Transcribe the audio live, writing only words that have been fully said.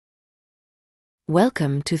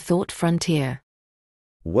Welcome to Thought Frontier.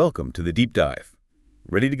 Welcome to the deep dive.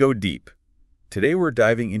 Ready to go deep? Today we're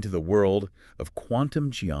diving into the world of quantum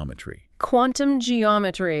geometry. Quantum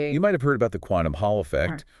geometry. You might have heard about the quantum Hall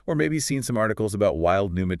effect, or maybe seen some articles about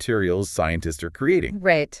wild new materials scientists are creating.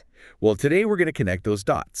 Right. Well, today we're going to connect those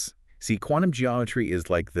dots. See, quantum geometry is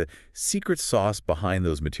like the secret sauce behind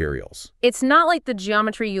those materials. It's not like the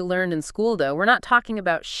geometry you learned in school, though. We're not talking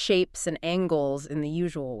about shapes and angles in the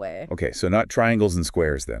usual way. Okay, so not triangles and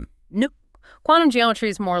squares then. Nope. Quantum geometry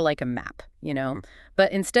is more like a map,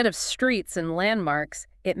 But instead of streets and landmarks,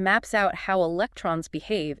 it maps out how electrons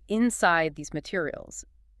behave inside these materials.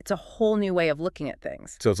 It's a whole new way of looking at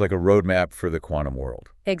things. So it's like a roadmap for the quantum world.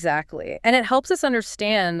 Exactly. And it helps us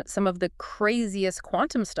understand some of the craziest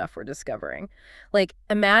quantum stuff we're discovering. Like,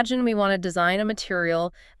 imagine we want to design a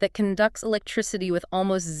material that conducts electricity with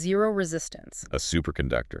almost zero resistance. A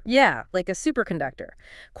superconductor. Yeah, like a superconductor.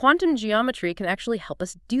 Quantum geometry can actually help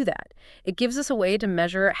us do that. It gives us a way to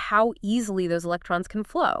measure how easily those electrons can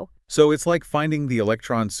flow. So it's like finding the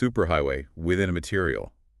electron superhighway within a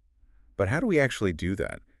material. But how do we actually do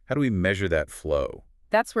that? How do we measure that flow?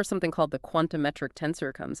 That's where something called the quantimetric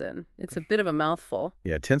tensor comes in. It's a bit of a mouthful.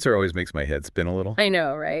 Yeah, tensor always makes my head spin a little. I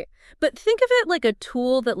know, right? But think of it like a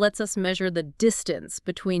tool that lets us measure the distance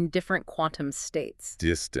between different quantum states.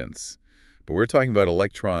 Distance. But we're talking about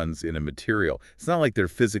electrons in a material. It's not like they're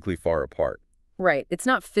physically far apart. Right. It's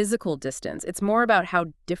not physical distance. It's more about how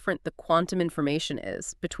different the quantum information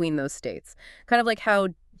is between those states. Kind of like how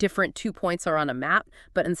different 2 points are on a map,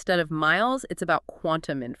 but instead of miles, it's about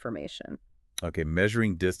quantum information. Okay,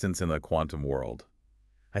 measuring distance in the quantum world.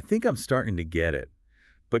 I think I'm starting to get it.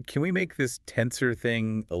 But can we make this tensor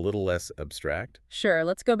thing a little less abstract? Sure,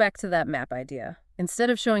 let's go back to that map idea. Instead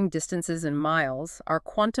of showing distances in miles, our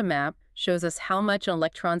quantum map shows us how much an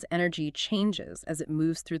electron's energy changes as it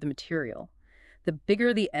moves through the material. The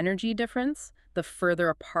bigger the energy difference, the further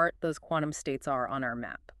apart those quantum states are on our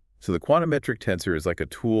map. So the quantimetric tensor is like a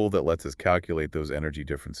tool that lets us calculate those energy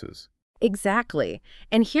differences. Exactly.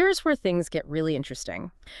 And here's where things get really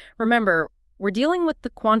interesting. Remember, we're dealing with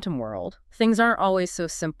the quantum world. Things aren't always so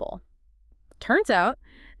simple. Turns out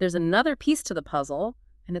there's another piece to the puzzle,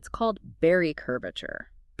 and it's called Berry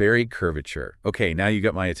curvature. Berry curvature. Okay, now you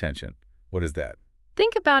got my attention. What is that?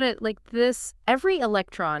 Think about it like this. Every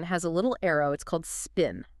electron has a little arrow. It's called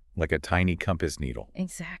spin. Like a tiny compass needle.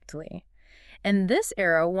 Exactly. And this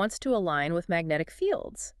arrow wants to align with magnetic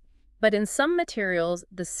fields. But in some materials,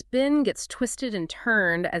 the spin gets twisted and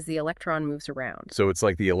turned as the electron moves around. So it's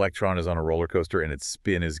like the electron is on a roller coaster and its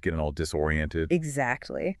spin is getting all disoriented.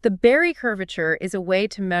 Exactly. The Berry curvature is a way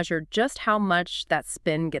to measure just how much that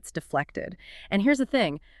spin gets deflected. And here's the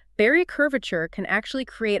thing. Berry curvature can actually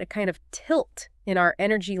create a kind of tilt in our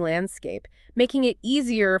energy landscape, making it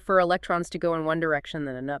easier for electrons to go in one direction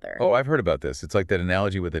than another. Oh, I've heard about this. It's like that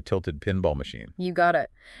analogy with a tilted pinball machine. You got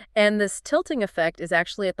it. And this tilting effect is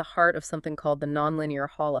actually at the heart of something called the nonlinear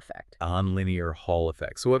Hall effect. Nonlinear Hall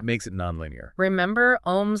effect. So what makes it nonlinear? Remember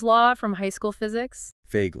Ohm's law from high school physics?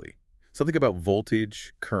 Vaguely. Something about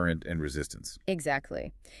voltage, current, and resistance.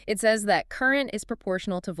 Exactly. It says that current is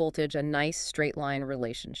proportional to voltage, a nice straight line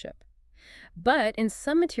relationship. But in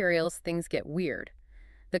some materials, things get weird.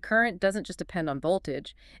 The current doesn't just depend on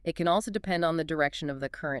voltage, it can also depend on the direction of the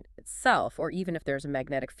current itself, or even if there's a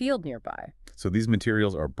magnetic field nearby. So these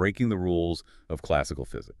materials are breaking the rules of classical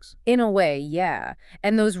physics. In a way, yeah.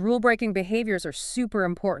 And those rule-breaking behaviors are super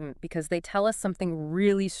important because they tell us something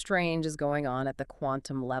really strange is going on at the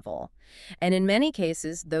quantum level. And in many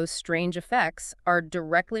cases, those strange effects are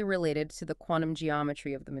directly related to the quantum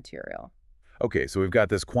geometry of the material. Okay, so we've got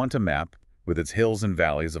this quantum map with its hills and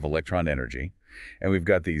valleys of electron energy, and we've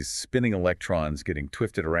got these spinning electrons getting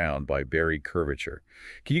twisted around by Berry curvature.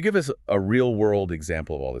 Can you give us a real-world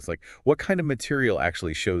example of all this? Like, what kind of material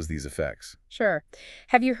actually shows these effects? Sure.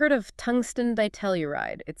 Have you heard of tungsten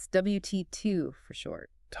ditelluride? It's WT2 for short.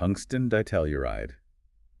 Tungsten ditelluride.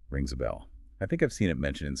 Rings a bell. I think I've seen it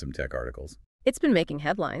mentioned in some tech articles. It's been making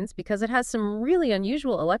headlines because it has some really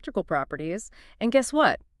unusual electrical properties. And guess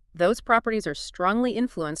what? Those properties are strongly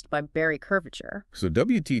influenced by Berry curvature. So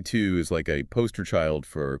WT2 is like a poster child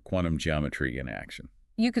for quantum geometry in action.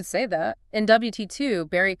 You could say that. In WT2,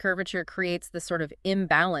 Berry curvature creates this sort of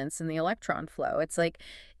imbalance in the electron flow. It's like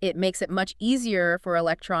it makes it much easier for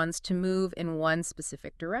electrons to move in one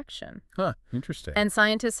specific direction. Huh, interesting. And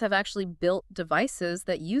scientists have actually built devices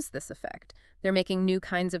that use this effect. They're making new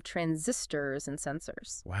kinds of transistors and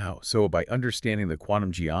sensors. Wow, so by understanding the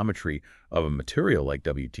quantum geometry of a material like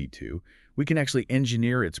WT2, we can actually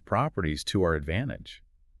engineer its properties to our advantage.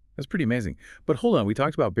 That's pretty amazing. But hold on, we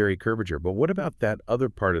talked about Berry curvature, but what about that other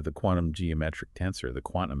part of the quantum geometric tensor, the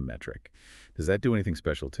quantum metric? Does that do anything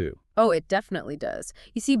special too? Oh, it definitely does.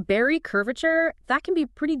 You see, Berry curvature, that can be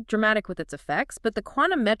pretty dramatic with its effects, but the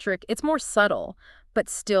quantum metric, it's more subtle, but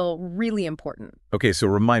still really important. Okay, so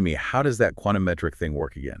remind me, how does that quantum metric thing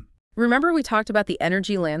work again? Remember we talked about the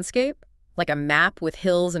energy landscape? Like a map with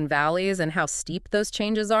hills and valleys and how steep those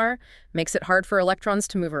changes are? Makes it hard for electrons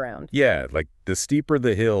to move around. Yeah, like the steeper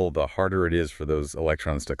the hill, the harder it is for those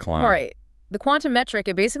electrons to climb. Right. The quantum metric,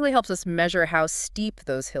 it basically helps us measure how steep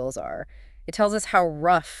those hills are. It tells us how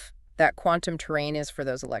rough that quantum terrain is for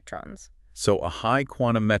those electrons. So a high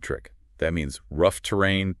quantum metric, that means rough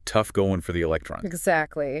terrain, tough going for the electrons.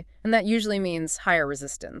 Exactly. And that usually means higher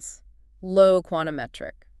resistance. Low quantum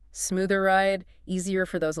metric. Smoother ride, easier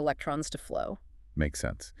for those electrons to flow. Makes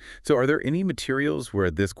sense. So are there any materials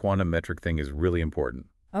where this quantum metric thing is really important?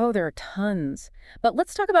 Oh, there are tons. But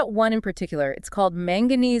let's talk about one in particular. It's called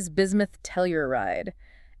manganese bismuth telluride.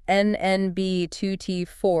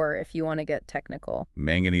 NNB2T4, if you want to get technical.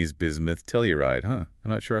 Manganese bismuth telluride, huh?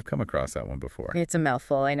 I'm not sure I've come across that one before. It's a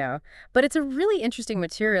mouthful, I know. But it's a really interesting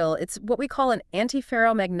material. It's what we call an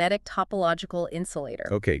antiferromagnetic topological insulator.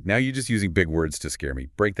 Okay, now you're just using big words to scare me.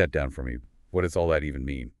 Break that down for me. What does all that even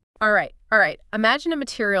mean? All right. Imagine a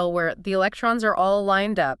material where the electrons are all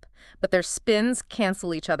lined up, but their spins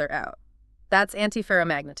cancel each other out. That's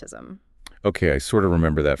antiferromagnetism. Okay, I sort of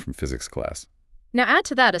remember that from physics class. Now add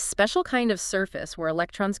to that a special kind of surface where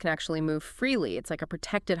electrons can actually move freely. It's like a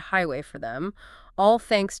protected highway for them, all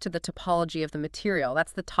thanks to the topology of the material.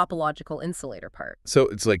 That's the topological insulator part. So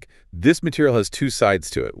it's like this material has two sides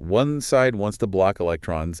to it. One side wants to block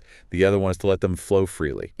electrons, the other wants to let them flow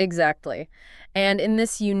freely. Exactly. And in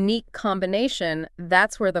this unique combination,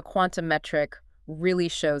 that's where the quantum metric really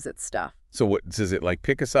shows its stuff. So what does it like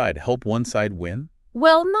pick a side, help one side win?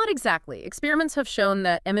 Well, not exactly. Experiments have shown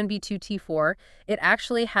that MnB2T4, it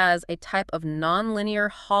actually has a type of nonlinear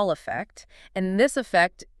Hall effect, and this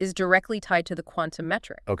effect is directly tied to the quantum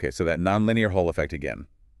metric. Okay, so that nonlinear Hall effect again,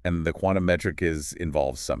 and the quantum metric is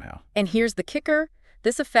involved somehow. And here's the kicker.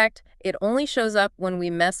 This effect, it only shows up when we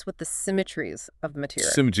mess with the symmetries of the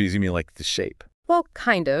material. Symmetries, you mean like the shape? Well,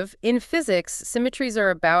 kind of. In physics, symmetries are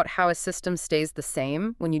about how a system stays the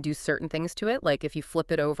same when you do certain things to it, like if you flip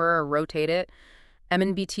it over or rotate it.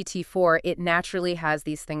 MnB2T4, it naturally has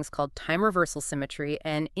these things called time reversal symmetry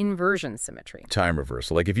and inversion symmetry. Time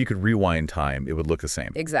reversal. Like if you could rewind time, it would look the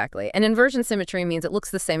same. Exactly. And inversion symmetry means it looks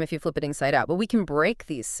the same if you flip it inside out, but we can break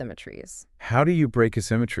these symmetries. How do you break a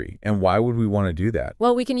symmetry? And why would we want to do that?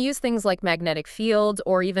 Well, we can use things like magnetic fields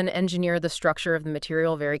or even engineer the structure of the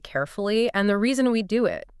material very carefully. And the reason we do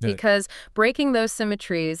it, because breaking those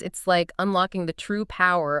symmetries, it's like unlocking the true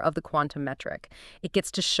power of the quantum metric. It gets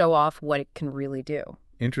to show off what it can really do.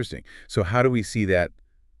 Interesting. So how do we see that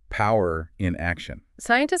power in action?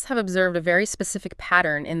 Scientists have observed a very specific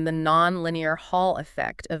pattern in the nonlinear Hall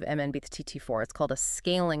effect of MnB2T4. It's called a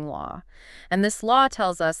scaling law. And this law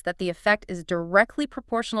tells us that the effect is directly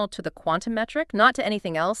proportional to the quantum metric, not to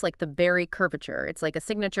anything else like the Berry curvature. It's like a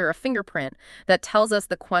signature, a fingerprint that tells us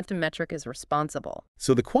the quantum metric is responsible.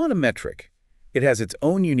 So the quantum metric, it has its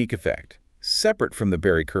own unique effect, separate from the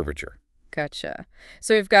Berry curvature. Gotcha.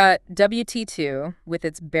 So we've got WT2 with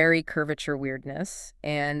its Berry curvature weirdness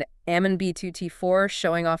and MnB2T4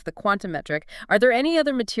 showing off the quantum metric. Are there any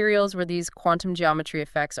other materials where these quantum geometry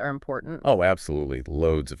effects are important? Oh, absolutely.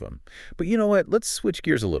 Loads of them. But you know what? Let's switch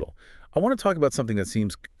gears a little. I want to talk about something that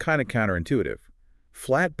seems kind of counterintuitive.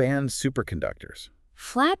 Flat band superconductors.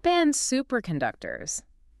 Flat band superconductors.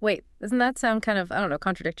 Wait, doesn't that sound kind of, I don't know,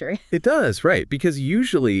 contradictory? It does, right? Because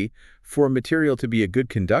usually for a material to be a good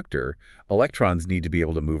conductor, electrons need to be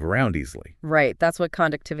able to move around easily. Right, that's what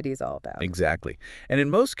conductivity is all about. Exactly. And in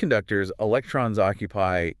most conductors, electrons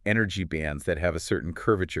occupy energy bands that have a certain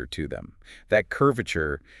curvature to them. That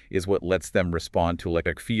curvature is what lets them respond to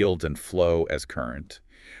electric fields and flow as current.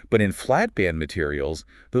 But in flat band materials,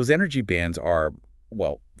 those energy bands are,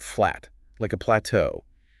 well, flat, like a plateau.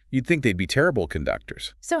 You'd think they'd be terrible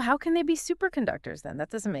conductors. So how can they be superconductors then? That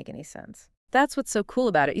doesn't make any sense. That's what's so cool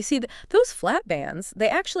about it. You see, those flat bands, they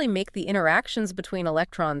actually make the interactions between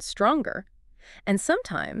electrons stronger. And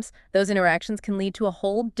sometimes those interactions can lead to a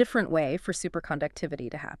whole different way for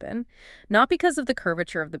superconductivity to happen, not because of the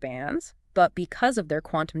curvature of the bands, but because of their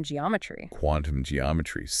quantum geometry. Quantum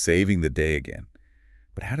geometry, saving the day again.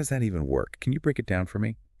 But how does that even work? Can you break it down for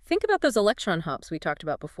me? Think about those electron humps we talked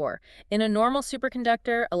about before. In a normal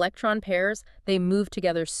superconductor, electron pairs, they move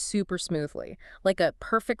together super smoothly, like a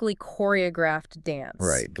perfectly choreographed dance.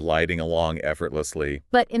 Right, gliding along effortlessly.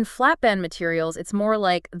 But in flat-band materials, it's more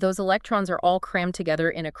like those electrons are all crammed together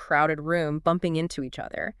in a crowded room, bumping into each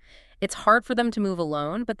other. It's hard for them to move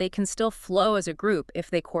alone, but they can still flow as a group if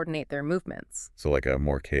they coordinate their movements. So like a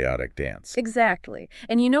more chaotic dance. Exactly.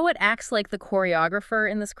 And you know what acts like the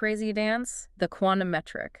choreographer in this crazy dance? The quantum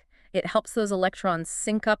metric. It helps those electrons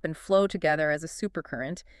sync up and flow together as a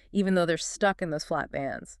supercurrent, even though they're stuck in those flat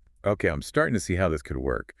bands. Okay, I'm starting to see how this could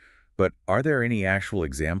work. But are there any actual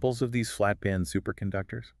examples of these flat band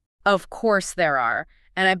superconductors? Of course there are.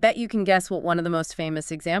 And I bet you can guess what one of the most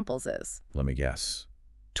famous examples is. Let me guess.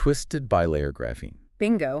 Twisted bilayer graphene.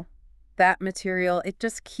 Bingo. That material, it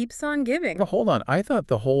just keeps on giving. Well, hold on. I thought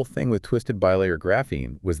the whole thing with twisted bilayer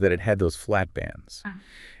graphene was that it had those flat bands.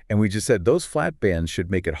 And we just said those flat bands should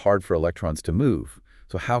make it hard for electrons to move.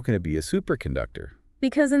 So how can it be a superconductor?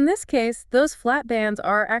 Because in this case, those flat bands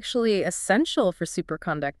are actually essential for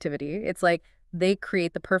superconductivity. It's like they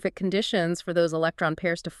create the perfect conditions for those electron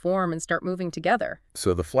pairs to form and start moving together.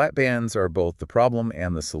 So the flat bands are both the problem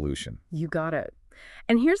and the solution. You got it.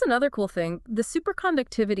 And here's another cool thing. The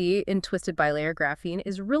superconductivity in twisted bilayer graphene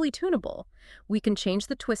is really tunable. We can change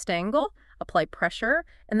the twist angle, apply pressure,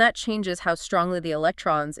 and that changes how strongly the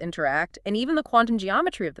electrons interact and even the quantum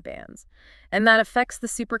geometry of the bands. And that affects the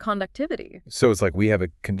superconductivity. So it's like we have a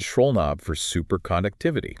control knob for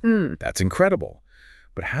superconductivity. That's incredible.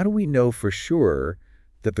 But how do we know for sure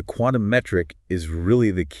that the quantum metric is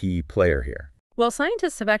really the key player here? Well,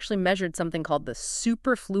 scientists have actually measured something called the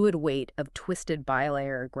superfluid weight of twisted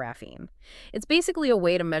bilayer graphene. It's basically a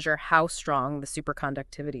way to measure how strong the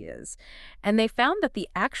superconductivity is. And they found that the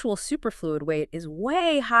actual superfluid weight is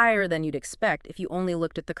way higher than you'd expect if you only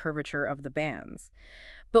looked at the curvature of the bands.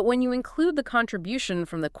 But when you include the contribution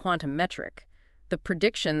from the quantum metric, the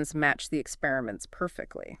predictions match the experiments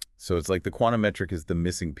perfectly. So it's like the quantum metric is the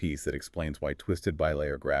missing piece that explains why twisted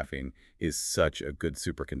bilayer graphene is such a good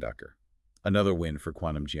superconductor. Another win for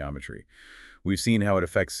quantum geometry. We've seen how it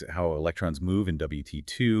affects how electrons move in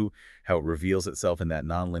WT2, how it reveals itself in that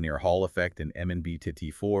nonlinear Hall effect in M&B to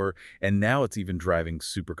T4, and now it's even driving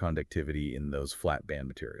superconductivity in those flat band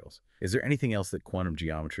materials. Is there anything else that quantum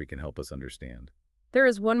geometry can help us understand? There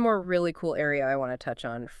is one more really cool area I want to touch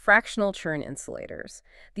on, fractional Chern insulators.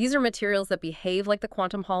 These are materials that behave like the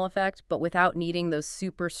quantum Hall effect, but without needing those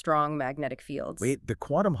super strong magnetic fields. Wait, the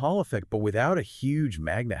quantum Hall effect, but without a huge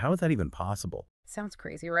magnet. How is that even possible? Sounds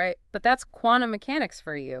crazy, right? But that's quantum mechanics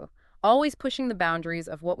for you. Always pushing the boundaries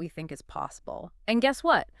of what we think is possible. And guess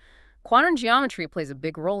what? Quantum geometry plays a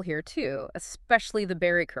big role here too, especially the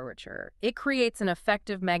Bilayer curvature. It creates an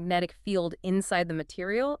effective magnetic field inside the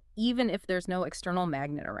material, even if there's no external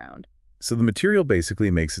magnet around. So the material basically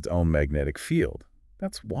makes its own magnetic field.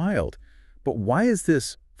 That's wild. But why is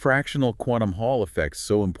this fractional quantum Hall effect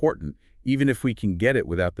so important, even if we can get it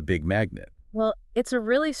without the big magnet? Well, it's a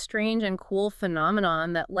really strange and cool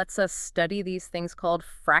phenomenon that lets us study these things called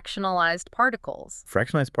fractionalized particles.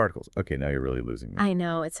 Fractionalized particles. Okay, now you're really losing me. I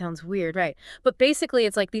know, it sounds weird, right? But basically,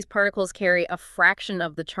 it's like these particles carry a fraction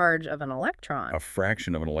of the charge of an electron. A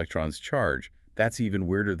fraction of an electron's charge. That's even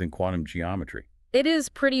weirder than quantum geometry. It is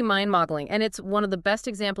pretty mind-boggling, and it's one of the best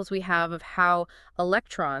examples we have of how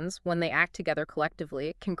electrons, when they act together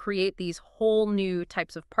collectively, can create these whole new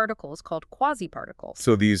types of particles called quasi-particles.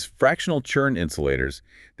 So these fractional Chern insulators,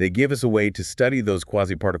 they give us a way to study those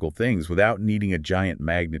quasi-particle things without needing a giant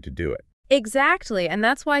magnet to do it. Exactly, and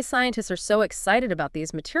that's why scientists are so excited about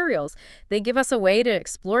these materials. They give us a way to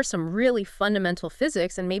explore some really fundamental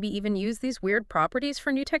physics and maybe even use these weird properties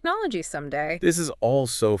for new technology someday. This is all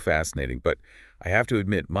so fascinating, but I have to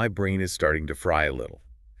admit, my brain is starting to fry a little.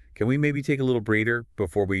 Can we maybe take a little breather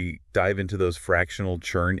before we dive into those fractional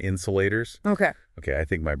Chern insulators? Okay. Okay, I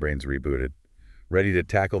think my brain's rebooted. Ready to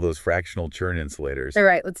tackle those fractional Chern insulators. All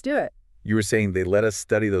right, let's do it. You were saying they let us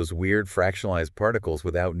study those weird fractionalized particles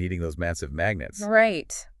without needing those massive magnets.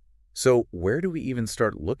 Right. So where do we even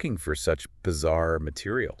start looking for such bizarre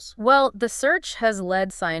materials? Well, the search has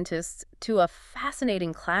led scientists to a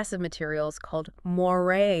fascinating class of materials called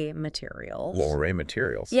moire materials. Moire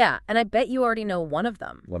materials? Yeah, and I bet you already know one of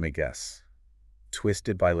them. Let me guess.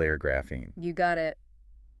 Twisted bilayer graphene. You got it.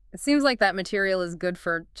 It seems like that material is good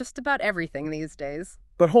for just about everything these days.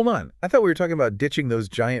 But hold on, I thought we were talking about ditching those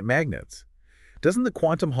giant magnets. Doesn't the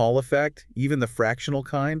quantum Hall effect, even the fractional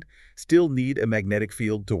kind, still need a magnetic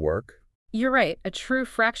field to work? You're right. A true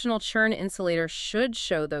fractional Chern insulator should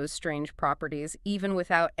show those strange properties even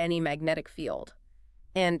without any magnetic field.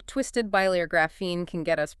 And twisted bilayer graphene can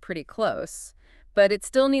get us pretty close. but it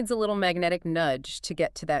still needs a little magnetic nudge to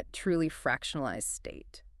get to that truly fractionalized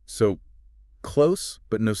state. So, close,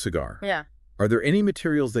 but no cigar. Yeah. Are there any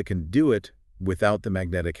materials that can do it without the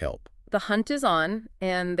magnetic help? The hunt is on,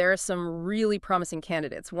 and there are some really promising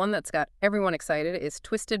candidates. One that's got everyone excited is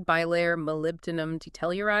twisted bilayer molybdenum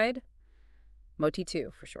telluride,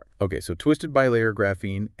 MOT2 for short. Okay, so twisted bilayer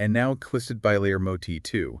graphene and now twisted bilayer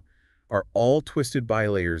MOT2. Are all twisted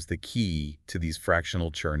bilayers the key to these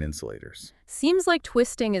fractional Chern insulators? Seems like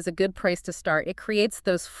twisting is a good place to start. It creates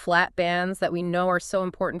those flat bands that we know are so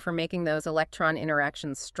important for making those electron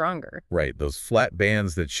interactions stronger. Right, those flat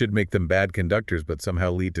bands that should make them bad conductors but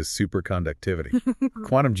somehow lead to superconductivity.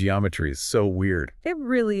 Quantum geometry is so weird. It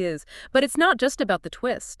really is. But it's not just about the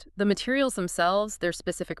twist. The materials themselves, their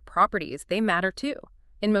specific properties, they matter too.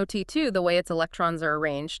 In MOT2, the way its electrons are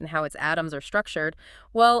arranged and how its atoms are structured,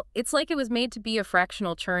 well, it's like it was made to be a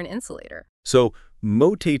fractional Chern insulator. So,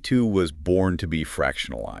 MOT2 was born to be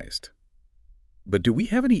fractionalized. But do we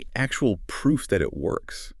have any actual proof that it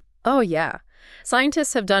works? Oh, yeah.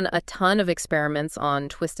 Scientists have done a ton of experiments on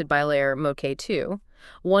twisted bilayer MOT2.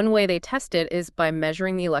 One way they test it is by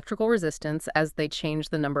measuring the electrical resistance as they change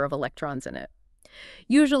the number of electrons in it.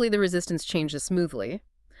 Usually the resistance changes smoothly.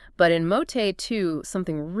 But in MOT2,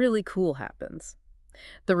 something really cool happens.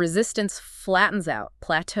 The resistance flattens out,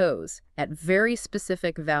 plateaus, at very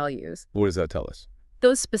specific values. What does that tell us?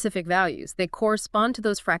 Those specific values, they correspond to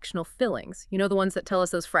those fractional fillings. You know, the ones that tell us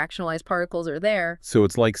those fractionalized particles are there. So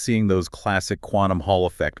it's like seeing those classic quantum Hall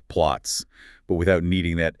effect plots, but without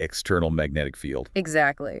needing that external magnetic field.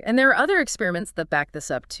 Exactly. And there are other experiments that back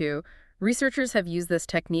this up too. Researchers have used this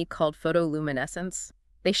technique called photoluminescence.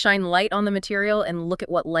 They shine light on the material and look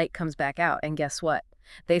at what light comes back out. And guess what?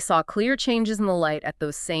 They saw clear changes in the light at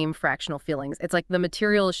those same fractional fillings. It's like the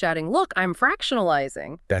material is shouting, look, I'm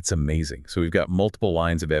fractionalizing. That's amazing. So we've got multiple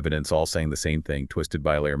lines of evidence all saying the same thing. Twisted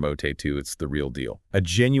bilayer MOT2, it's the real deal. A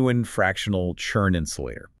genuine fractional Chern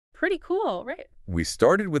insulator. Pretty cool, right? We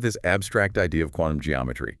started with this abstract idea of quantum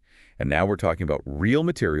geometry, and now we're talking about real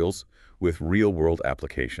materials with real-world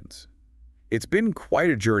applications. It's been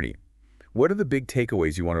quite a journey. What are the big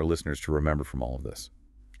takeaways you want our listeners to remember from all of this?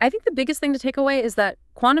 I think the biggest thing to take away is that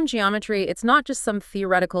quantum geometry, it's not just some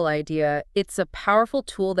theoretical idea. It's a powerful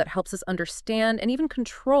tool that helps us understand and even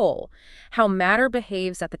control how matter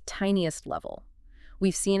behaves at the tiniest level.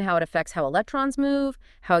 We've seen how it affects how electrons move,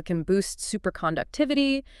 how it can boost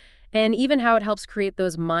superconductivity, and even how it helps create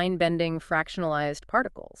those mind-bending fractionalized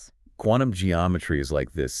particles. Quantum geometry is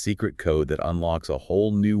like this secret code that unlocks a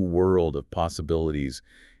whole new world of possibilities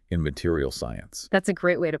in material science. That's a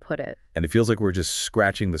great way to put it. And it feels like we're just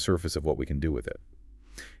scratching the surface of what we can do with it.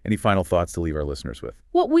 Any final thoughts to leave our listeners with?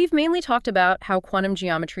 Well, we've mainly talked about how quantum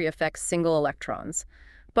geometry affects single electrons.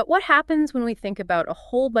 But what happens when we think about a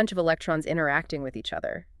whole bunch of electrons interacting with each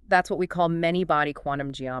other? That's what we call many-body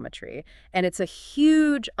quantum geometry. And it's a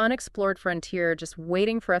huge, unexplored frontier just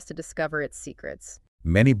waiting for us to discover its secrets.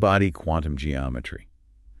 Many-body quantum geometry.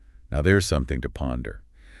 Now there's something to ponder.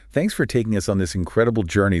 Thanks for taking us on this incredible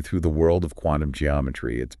journey through the world of quantum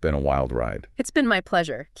geometry. It's been a wild ride. It's been my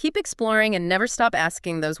pleasure. Keep exploring and never stop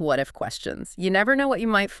asking those what-if questions. You never know what you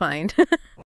might find.